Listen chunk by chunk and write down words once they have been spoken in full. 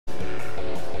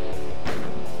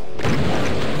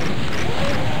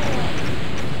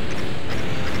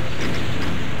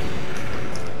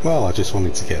Well, I just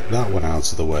wanted to get that one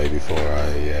out of the way before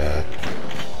I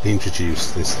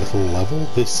introduce this little level.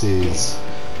 This is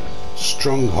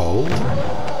Stronghold.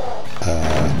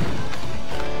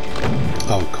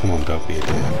 Oh, come on, don't be a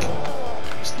dick.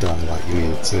 Just die like you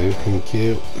need to, thank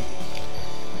you.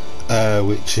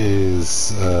 Which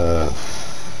is...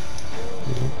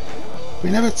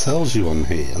 it never tells you on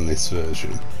here, on this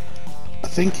version. I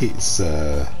think it's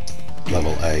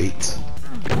level 8.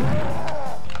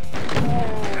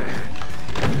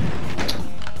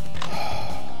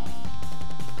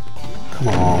 Come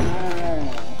on.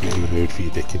 I'm in the mood for you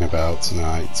dicking about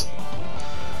tonight.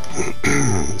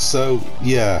 So,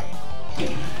 yeah.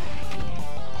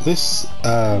 This,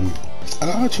 I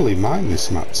don't actually mind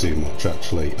this map too much,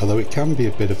 actually. Although it can be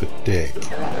a bit of a dick.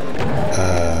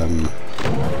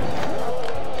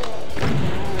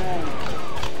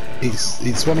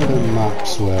 It's one of the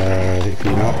maps where if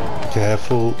you're not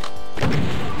careful,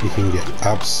 you can get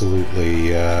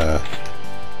absolutely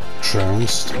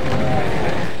trounced.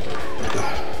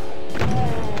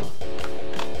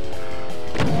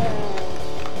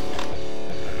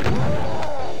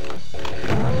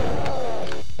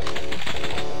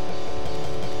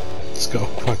 It's got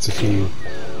quite a few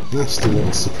nasty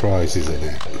little surprises in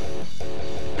it.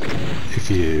 If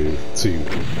you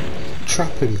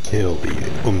trap and kill the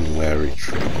unwary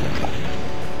traveller.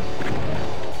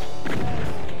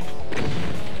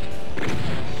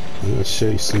 I'm going to show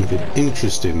you something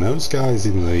interesting. Those guys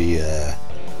in the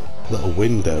little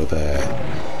window there,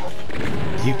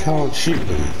 you can't shoot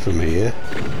them from here.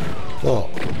 Look.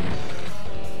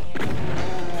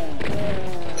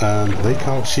 And they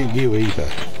can't shoot you either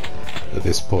at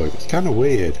this point. It's kind of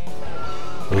weird.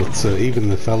 But even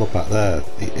the fella back there,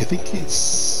 I think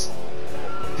it's...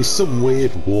 there's some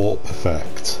weird warp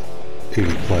effect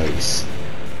in place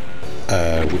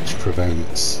which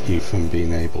prevents you from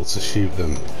being able to shoot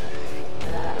them.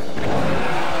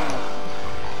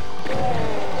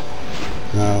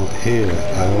 Now here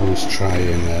I always try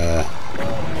and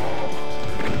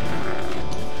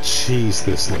cheese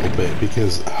this little bit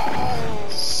because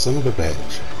son of a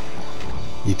bitch,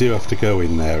 you do have to go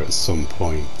in there at some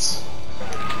point.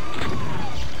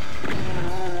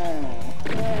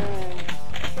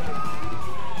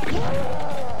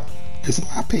 The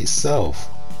map itself,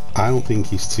 I don't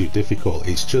think is too difficult.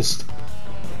 It's just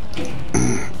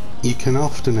you can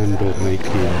often end up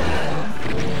making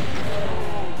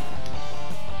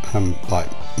like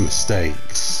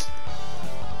mistakes,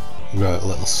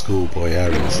 little schoolboy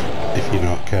errors if you're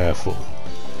not careful,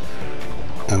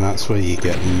 and that's where you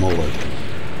get mullered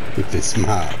with this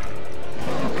map.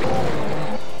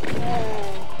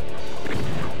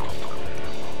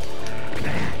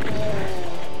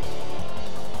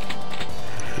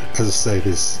 As I say,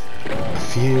 there's a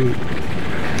few...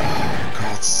 oh,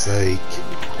 God's sake.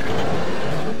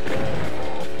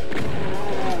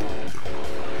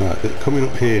 Right, coming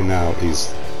up here now is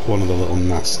one of the little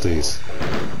nasties.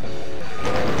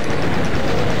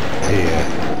 Here.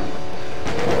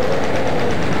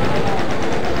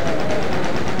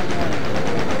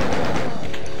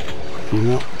 If you're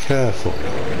not careful,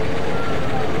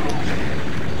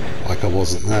 like I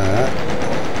wasn't there,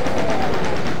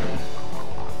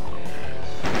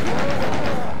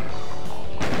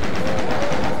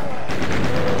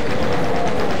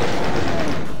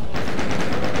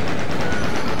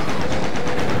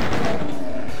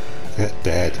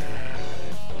 dead.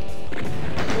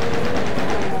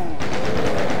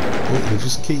 They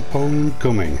just keep on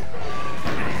coming.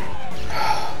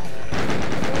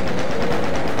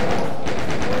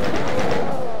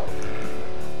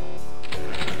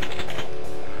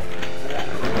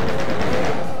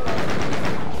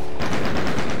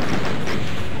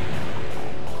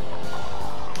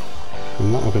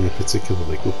 I'm not having a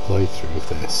particularly good playthrough of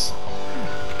this,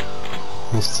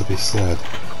 has to be said.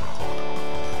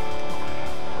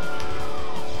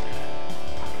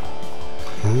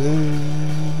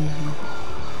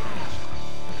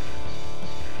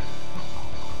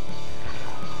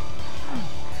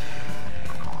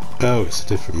 Oh, it's a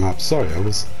different map. Sorry, I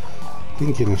was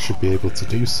thinking I should be able to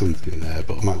do something there,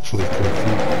 but I'm actually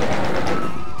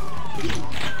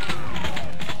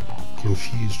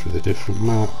confused with a different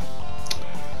map.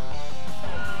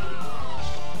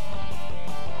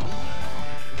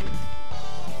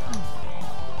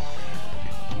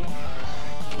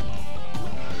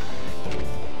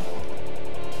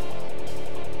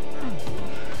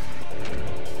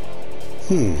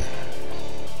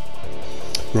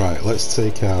 Right, let's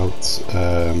take out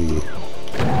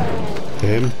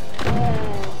him,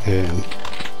 and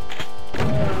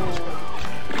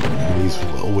these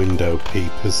little window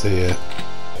peepers here.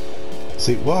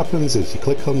 See, what happens is you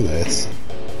click on this,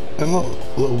 and a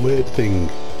little weird thing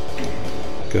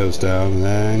goes down and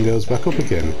then goes back up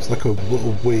again. It's like a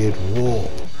little weird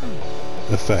warp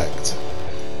effect,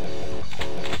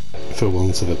 for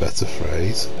want of a better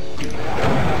phrase.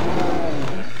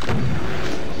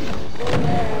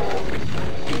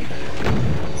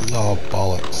 Oh,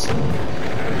 bollocks.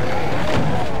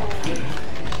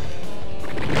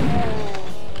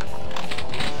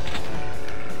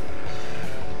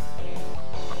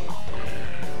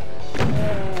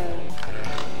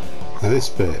 Now this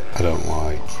bit I don't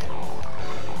like,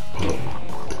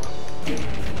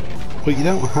 but you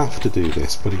don't have to do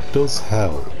this, but it does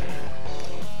help.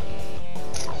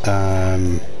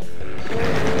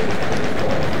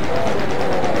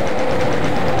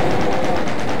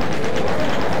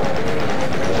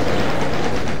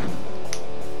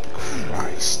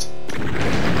 Christ.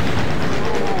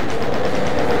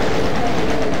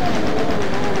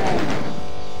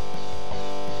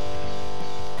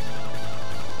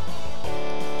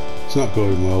 It's not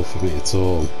going well for me at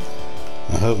all.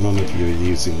 I hope none of you are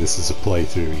using this as a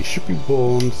playthrough. You should be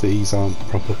warned, these aren't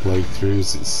proper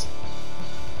playthroughs.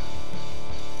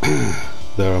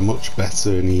 There are much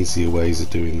better and easier ways of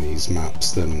doing these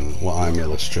maps than what I'm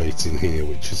illustrating here,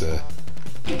 which is a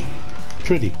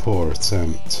pretty poor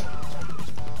attempt,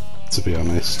 to be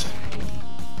honest.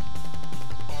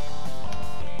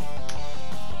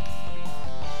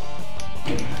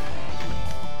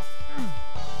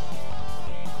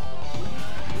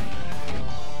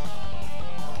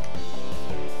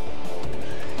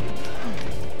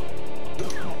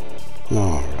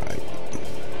 Alright.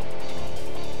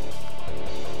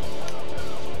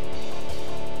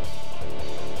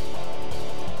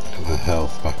 Get the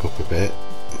health back up a bit.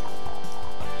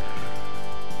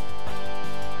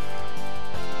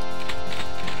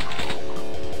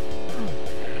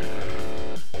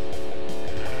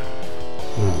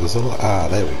 Oh, there's a lot. Ah,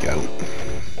 there we go.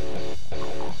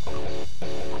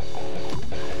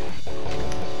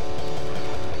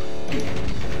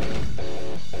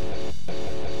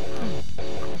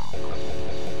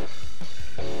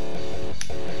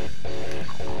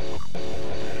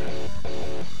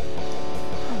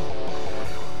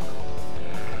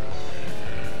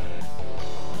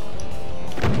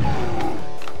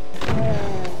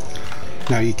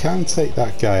 Now you can take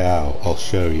that guy out, I'll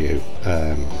show you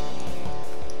a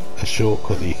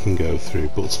shortcut that you can go through,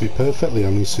 but to be perfectly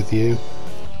honest with you,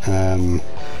 I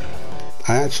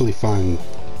actually find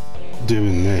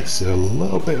doing this a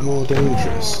little bit more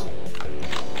dangerous,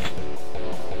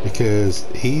 because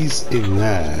he's in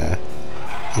there,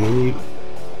 and when you,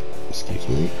 excuse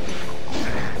me,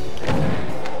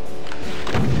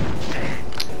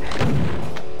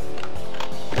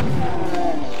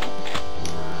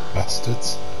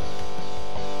 bastards.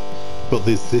 But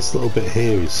this little bit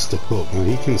here is stuck up. Now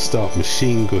he can start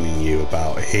machine gunning you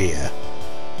about here.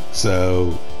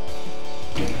 So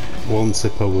one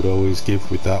tip I would always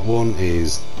give with that one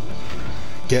is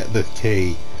get the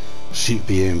key, shoot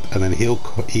the imp, and then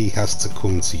he has to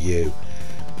come to you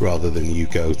rather than you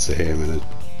go to him. And a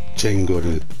chain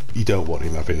gun, you don't want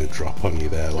him having a drop on you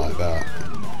there like that.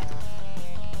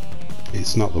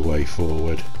 It's not the way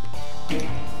forward.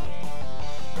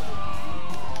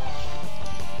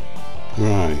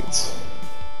 Right.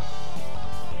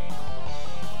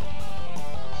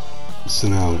 So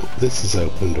now this is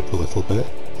opened up a little bit,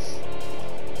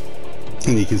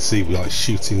 and you can see like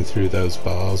shooting through those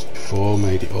bars before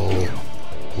made it all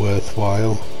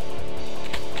worthwhile.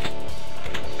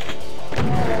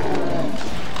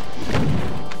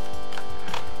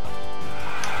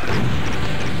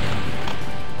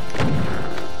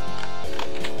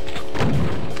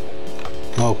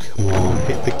 Oh, come on,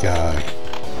 hit the guy.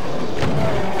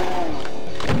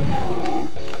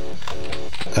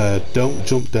 Don't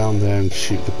jump down there and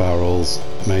shoot the barrels.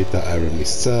 Made that error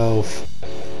myself.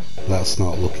 That's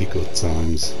not lucky good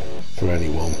times for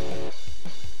anyone.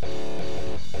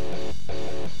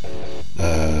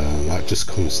 That just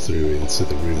comes through into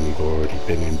the room you've already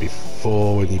been in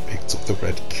before when you picked up the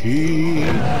red key.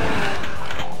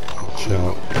 Watch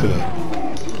out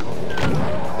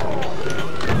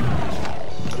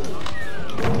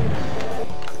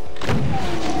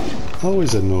for...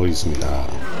 Always annoys me that.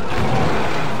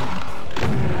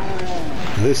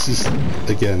 This is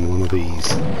again one of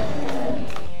these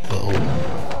little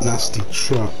nasty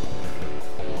trap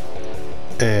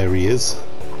areas.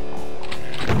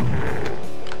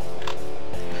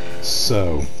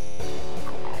 So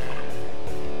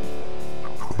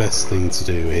best thing to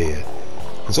do here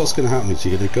is what's going to happen is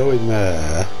you're going to go in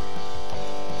there,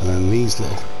 and then these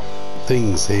little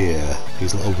things here,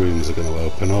 these little rooms are going to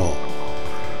open up.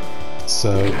 So,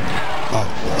 oh,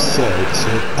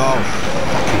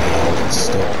 fucking hell, it's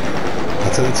stuck. I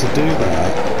tend to do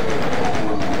that.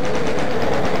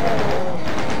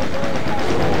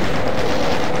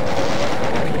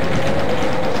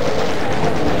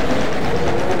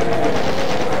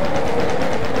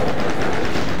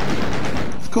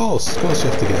 Of course you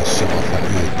have to get a shot off at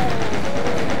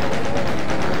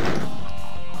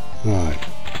me. Right.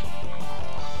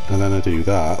 And then I do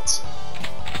that.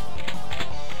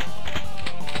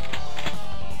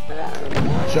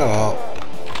 Shut up.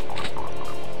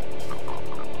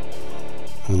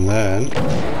 And then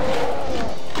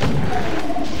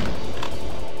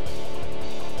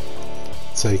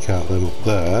take out them up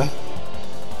there.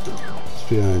 What's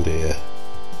behind here?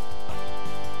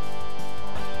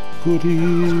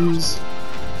 Goodies.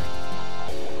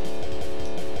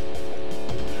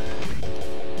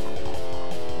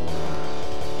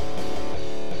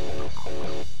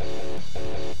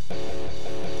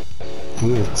 I'm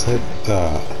going to take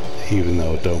that, even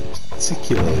though I don't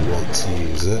particularly want to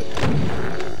use it,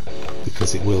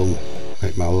 because it will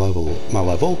make my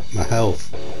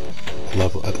health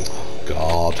level, oh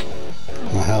god,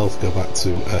 my health go back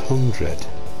to 100,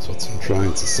 that's what I'm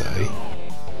trying to say.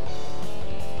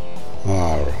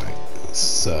 Alright,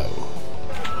 so,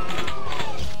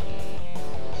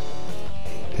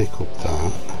 pick up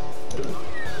that.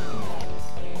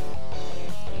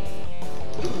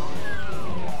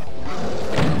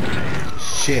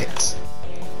 Shit.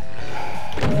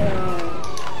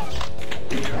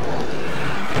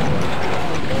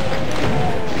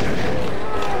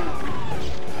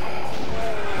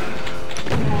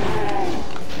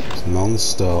 It's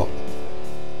non-stop.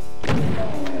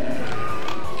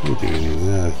 What are you doing in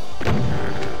there?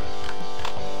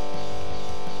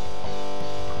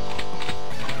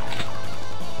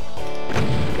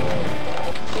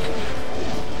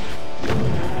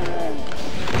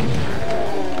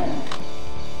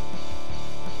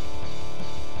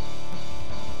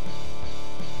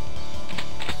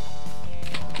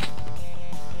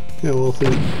 Yeah, well,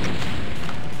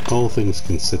 all things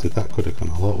considered, that could have gone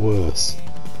a lot worse.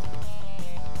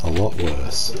 A lot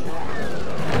worse.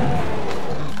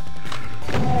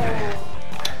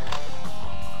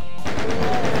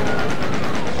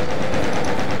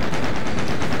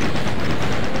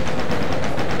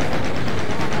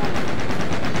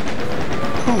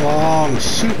 Come on,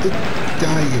 shoot the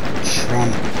guy, you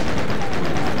tramp.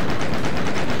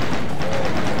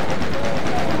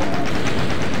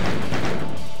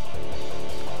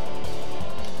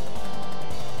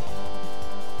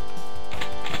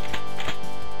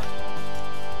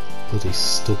 But he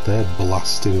stood there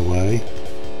blasting away.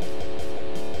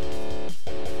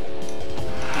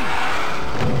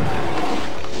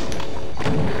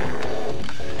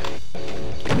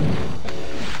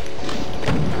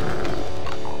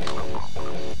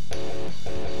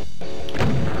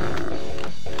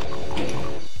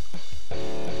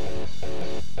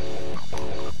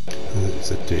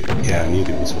 Yeah, I knew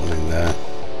there was one in there.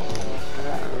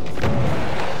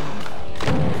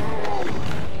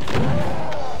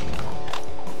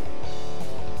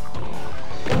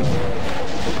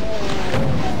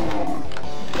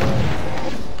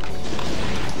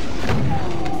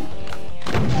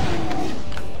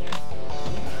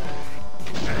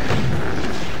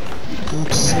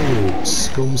 Absolute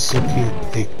scum-sucking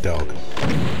pig dog.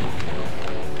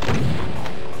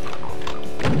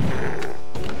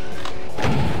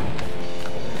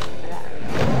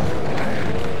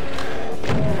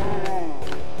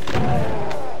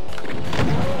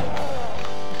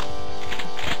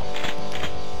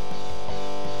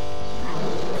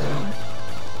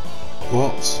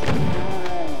 What?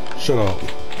 Shut up,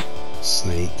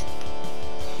 sneak.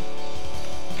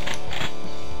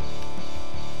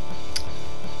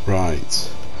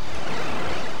 Right.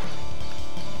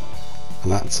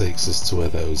 And that takes us to where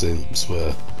those imps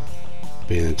were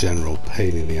being a general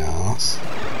pain in the arse.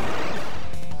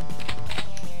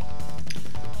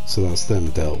 So that's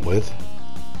them dealt with.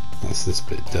 That's this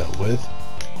bit dealt with.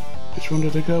 Which one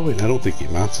did I go in? I don't think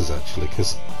it matters actually,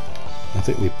 because I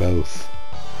think we both...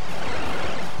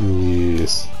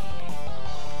 Yes.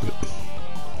 They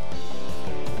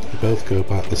both go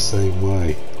back the same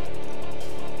way.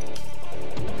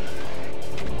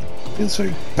 It feels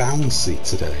very bouncy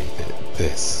today,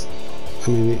 this. I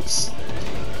mean, it's...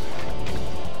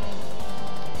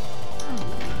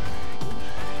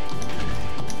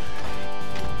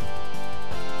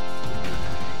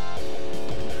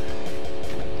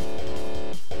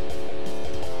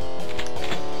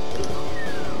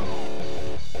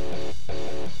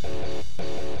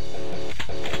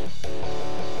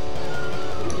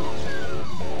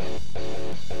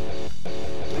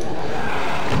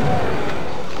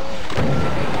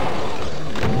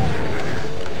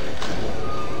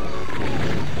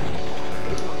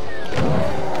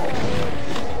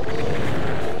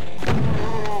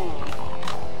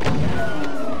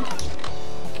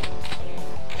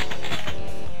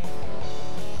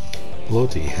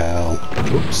 bloody hell.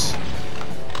 Oops.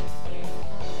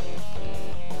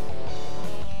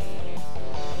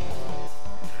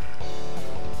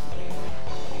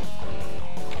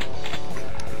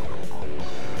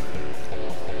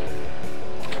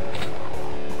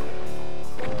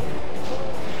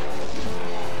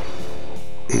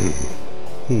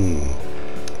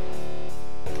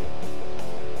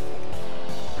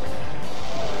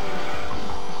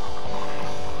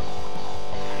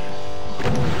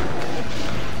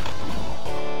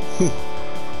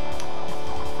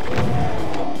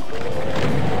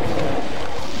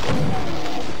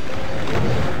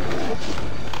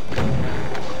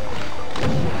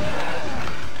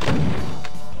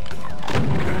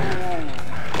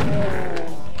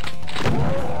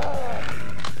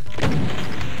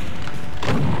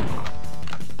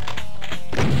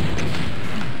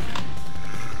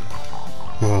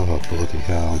 Oh, bloody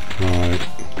hell. Right.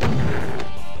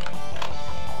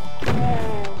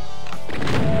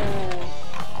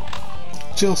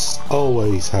 Just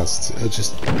always has to,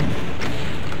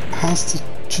 has to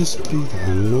just be that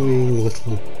annoying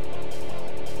little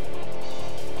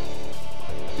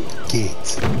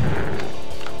git.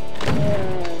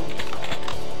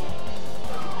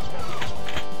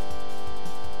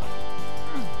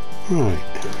 Right.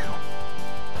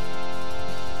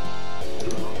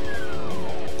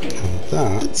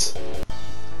 That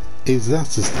is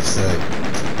that, as to say.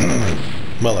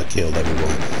 Well, I killed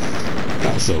everyone.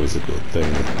 That's always a good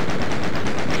thing.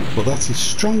 But that is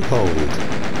Stronghold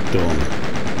done.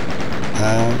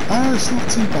 It's not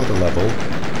too bad a level.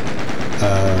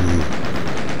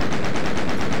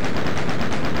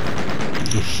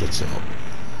 Shut up.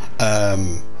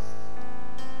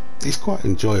 It's quite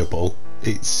enjoyable.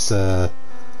 It's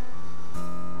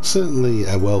certainly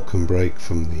a welcome break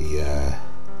from the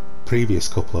previous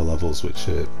couple of levels, which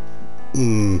are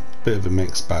bit of a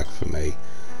mixed bag for me.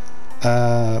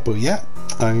 But yeah,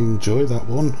 I enjoy that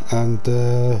one, and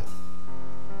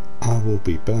I will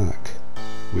be back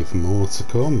with more to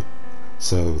come.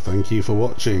 So thank you for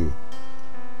watching.